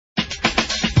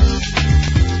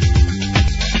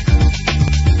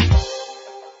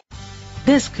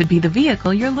this could be the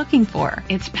vehicle you're looking for.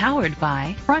 It's powered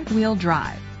by front-wheel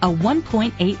drive, a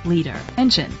 1.8-liter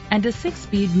engine, and a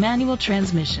 6-speed manual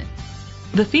transmission.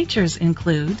 The features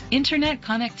include internet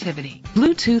connectivity,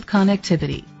 Bluetooth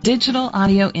connectivity, digital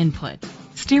audio input,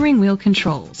 steering wheel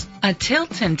controls, a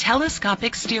tilt and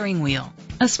telescopic steering wheel,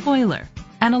 a spoiler,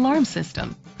 an alarm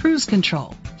system, cruise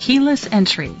control, keyless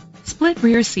entry, split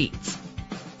rear seats.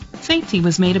 Safety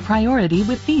was made a priority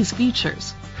with these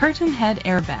features: curtain head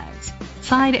airbags,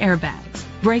 side airbags,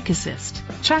 brake assist,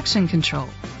 traction control,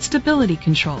 stability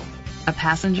control, a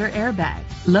passenger airbag,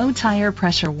 low tire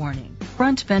pressure warning,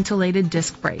 front ventilated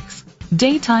disc brakes,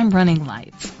 daytime running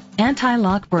lights,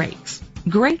 anti-lock brakes.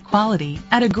 Great quality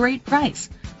at a great price.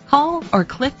 Call or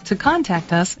click to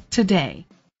contact us today.